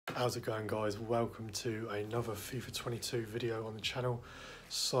How's it going, guys? Welcome to another FIFA 22 video on the channel.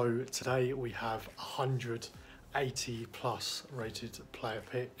 So today we have 180 plus rated player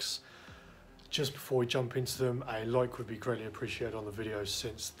picks. Just before we jump into them, a like would be greatly appreciated on the video,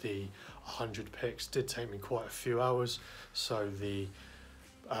 since the 100 picks did take me quite a few hours. So the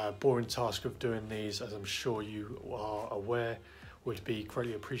boring task of doing these, as I'm sure you are aware, would be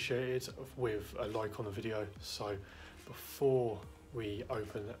greatly appreciated with a like on the video. So before we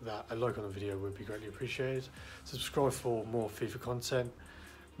open that, a like on the video would be greatly appreciated. Subscribe for more FIFA content.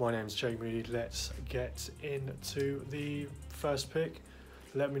 My name's JMDY. Let's get into the first pick.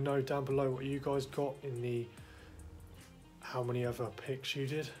 Let me know down below what you guys got in the how many other picks you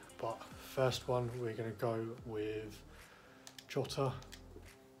did. But first one, we're going to go with Jota.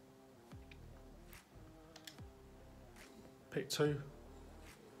 Pick 2.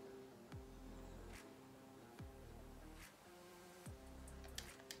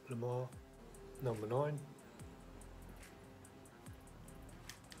 Lamar, number 9.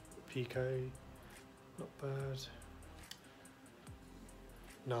 PK, not bad.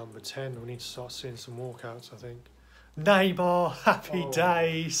 Number 10, we need to start seeing some walkouts, I think. Neymar, happy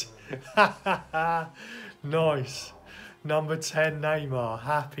days. Nice. Number 10, Neymar,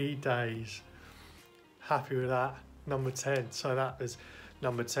 happy days. Happy with that. Number 10, so that is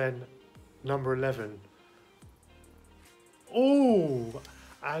number 10. Number 11. Oh,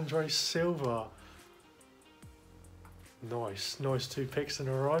 Andre Silva. Nice 2 picks in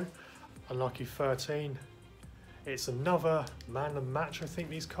a row. Unlucky 13. It's another man of the match, I think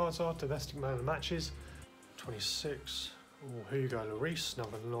these cards are, domestic man of the matches. 26. Oh, Hugo Lloris,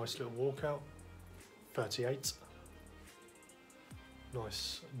 another nice little walkout. 38.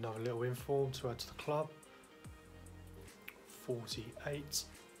 Nice, another little inform to add to the club. 48.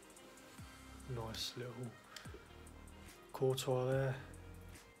 Nice little Courtois there.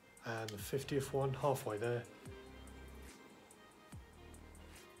 And the 50th one, halfway there.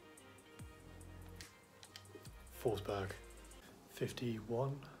 Forsberg.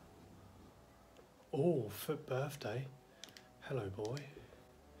 51. Oh, FUT birthday. Hello, boy.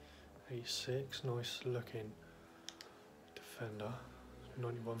 86. Nice looking defender.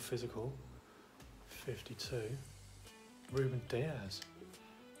 91 physical. 52. Ruben Diaz.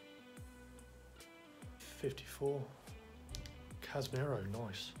 54. Casemiro,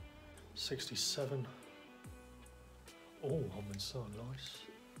 nice. 67. Oh, Homman Son, nice.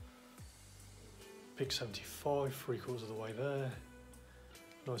 Pick 75, 3/4 of the way there.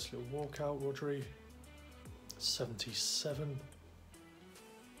 Nice little walkout, Rodri. 77.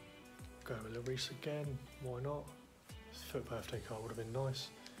 Go with Lloris again, why not? FUT birthday card would have been nice.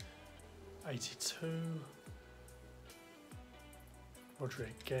 82. Rodri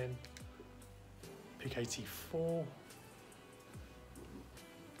again. Pick 84.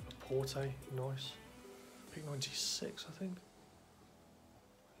 Porte, nice. Pick 96, I think.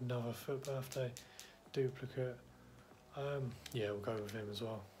 Another FUT birthday duplicate. Yeah, we'll go with him as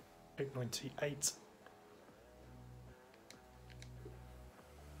well. Pick 98.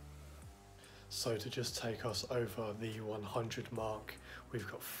 So to just take us over the 100 mark, we've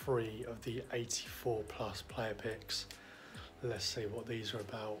got 3 of the 84 plus player picks. Let's see what these are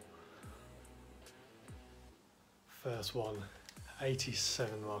about. First one,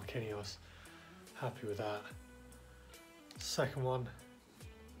 87 Marquinhos. Happy with that. Second one,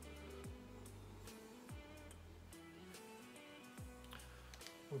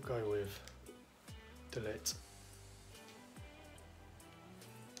 we'll go with Delete.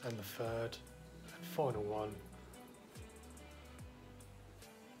 And the third and final one,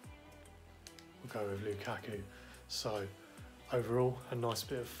 we'll go with Lukaku. So overall, a nice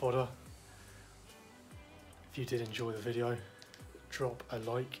bit of fodder. If you did enjoy the video, drop a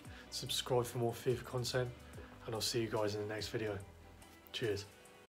like, subscribe for more FIFA content, and I'll see you guys in the next video. Cheers.